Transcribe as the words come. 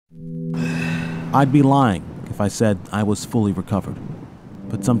I'd be lying if I said I was fully recovered,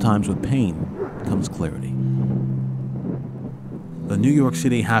 but sometimes with pain comes clarity. The New York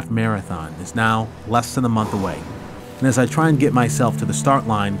City Half Marathon is now less than a month away, and as I try and get myself to the start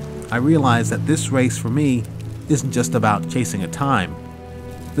line, I realize that this race for me isn't just about chasing a time.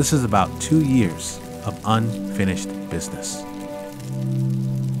 This is about 2 years of unfinished business.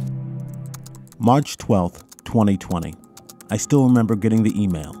 March 12th, 2020. I still remember getting the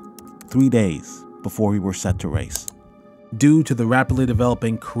email 3 days before we were set to race. Due to the rapidly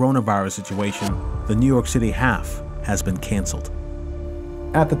developing coronavirus situation, the New York City Half has been canceled.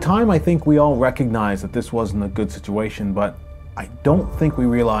 At the time, I think we all recognized that this wasn't a good situation, but I don't think we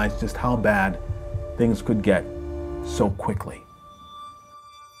realized just how bad things could get so quickly.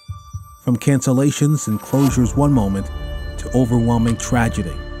 From cancellations and closures one moment to overwhelming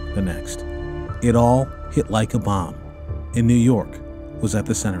tragedy the next. It all hit like a bomb, and New York was at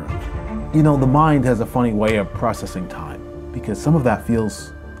the center of it. You know, the mind has a funny way of processing time, because some of that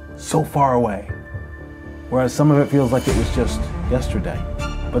feels so far away, whereas some of it feels like it was just yesterday.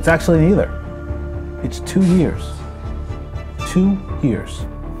 But it's actually neither. It's 2 years. 2 years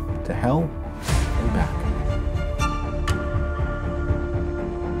to hell and back.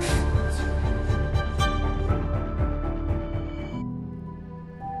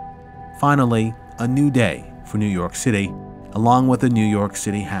 Finally, a new day for New York City, along with the New York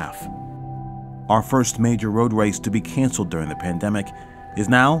City Half. Our first major road race to be canceled during the pandemic is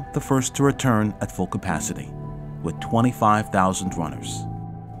now the first to return at full capacity, with 25,000 runners,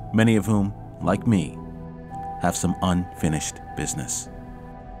 many of whom, like me, have some unfinished business.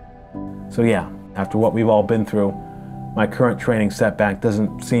 So yeah, after what we've all been through, my current training setback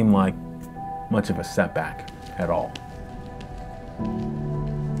doesn't seem like much of a setback at all.